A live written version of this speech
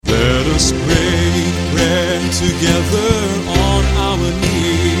us break bread together on our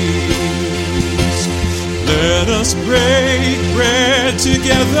knees. Let us break bread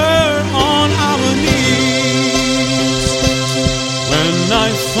together on our knees. When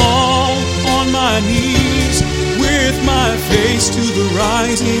I fall on my knees with my face to the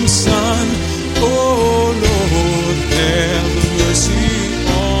rising sun, oh Lord, have mercy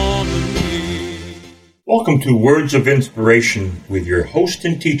on me. Welcome to Words of Inspiration with your host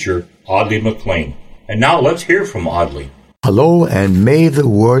and teacher, Audley McLean. And now let's hear from Audley. Hello, and may the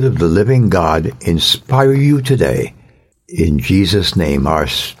word of the living God inspire you today. In Jesus' name, our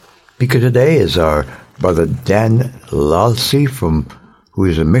speaker today is our brother Dan Lalsi, who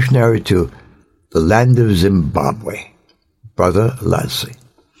is a missionary to the land of Zimbabwe. Brother Lalsi.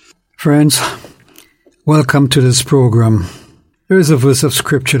 Friends, welcome to this program. There is a verse of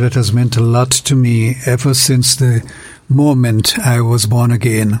scripture that has meant a lot to me ever since the moment I was born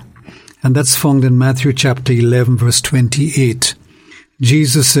again. And that's found in Matthew chapter 11, verse 28.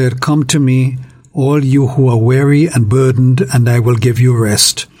 Jesus said, "Come to me, all you who are weary and burdened, and I will give you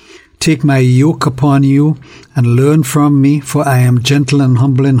rest. Take my yoke upon you and learn from me, for I am gentle and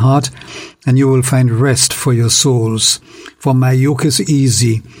humble in heart, and you will find rest for your souls. For my yoke is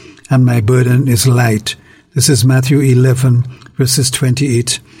easy and my burden is light." This is Matthew 11, verses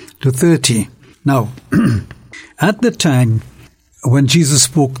 28 to 30. Now, at the time when Jesus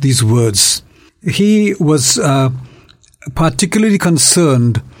spoke these words, he was particularly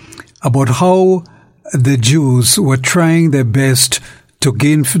concerned about how the Jews were trying their best to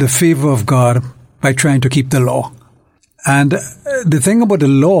gain the favor of God by trying to keep the law. And the thing about the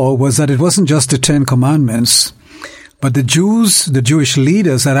law was that it wasn't just the 10 Commandments, but the Jewish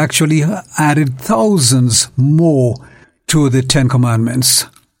leaders had actually added thousands more to the 10 Commandments.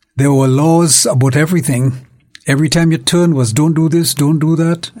 There were laws about everything. Every time you turn was don't do this, don't do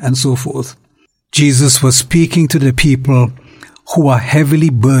that, and so forth. Jesus was speaking to the people who are heavily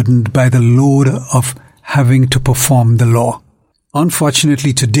burdened by the load of having to perform the law.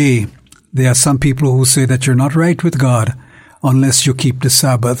 Unfortunately, today, there are some people who say that you're not right with God unless you keep the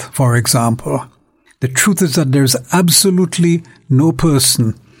Sabbath, for example. The truth is that there's absolutely no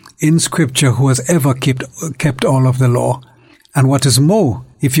person in Scripture who has ever kept all of the law. And what is more,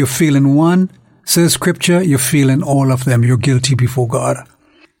 if you fail in one, says Scripture, you fail in all of them. You're guilty before God.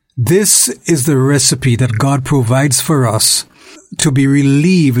 This is the recipe that God provides for us to be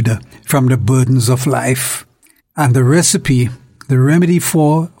relieved from the burdens of life. And the recipe, the remedy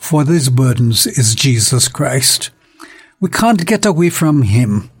for these burdens is Jesus Christ. We can't get away from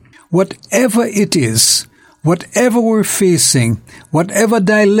Him. Whatever it is, whatever we're facing, whatever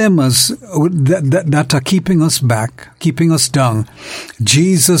dilemmas that are keeping us back, keeping us down,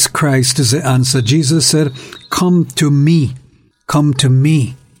 Jesus Christ is the answer. Jesus said, "Come to me. Come to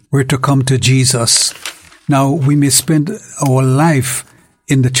me." We're to come to Jesus. Now, we may spend our life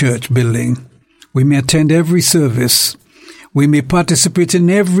in the church building. We may attend every service. We may participate in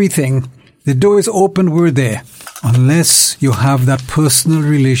everything. The door is open, we're there. Unless you have that personal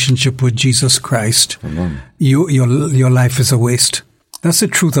relationship with Jesus Christ, your life is a waste. That's the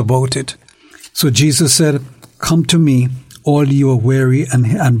truth about it. So Jesus said, "Come to me, all you are weary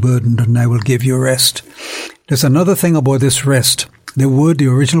and burdened, and I will give you rest." There's another thing about this rest. The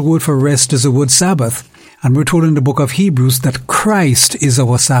original word for rest is the word Sabbath. And we're told in the book of Hebrews that Christ is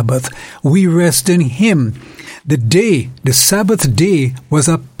our Sabbath. We rest in Him. The Sabbath day, was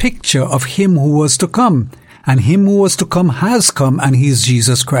a picture of Him who was to come. And Him who was to come has come, and He is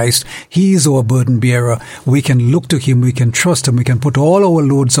Jesus Christ. He is our burden bearer. We can look to Him, we can trust Him, we can put all our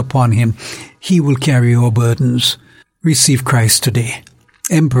loads upon Him. He will carry our burdens. Receive Christ today.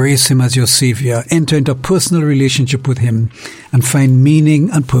 Embrace Him as your Savior. Enter into a personal relationship with Him and find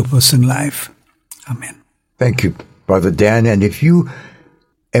meaning and purpose in life. Amen. Thank you, Brother Dan. And if you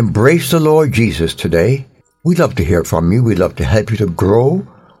embrace the Lord Jesus today, we'd love to hear from you. We'd love to help you to grow.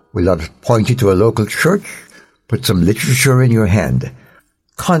 We'd love to point you to a local church, put some literature in your hand.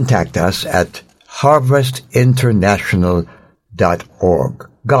 Contact us at harvestinternational.org.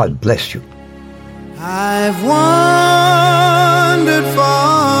 God bless you. I've wandered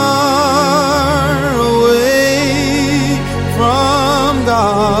far away from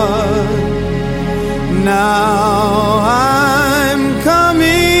God. Now I'm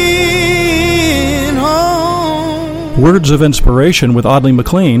coming home. Words of Inspiration with Audley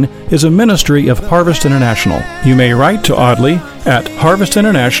McLean is a ministry of Harvest International. You may write to Audley at Harvest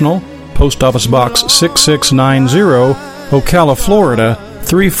International, Post Office Box 6690, Ocala, Florida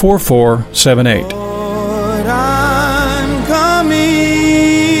 34478.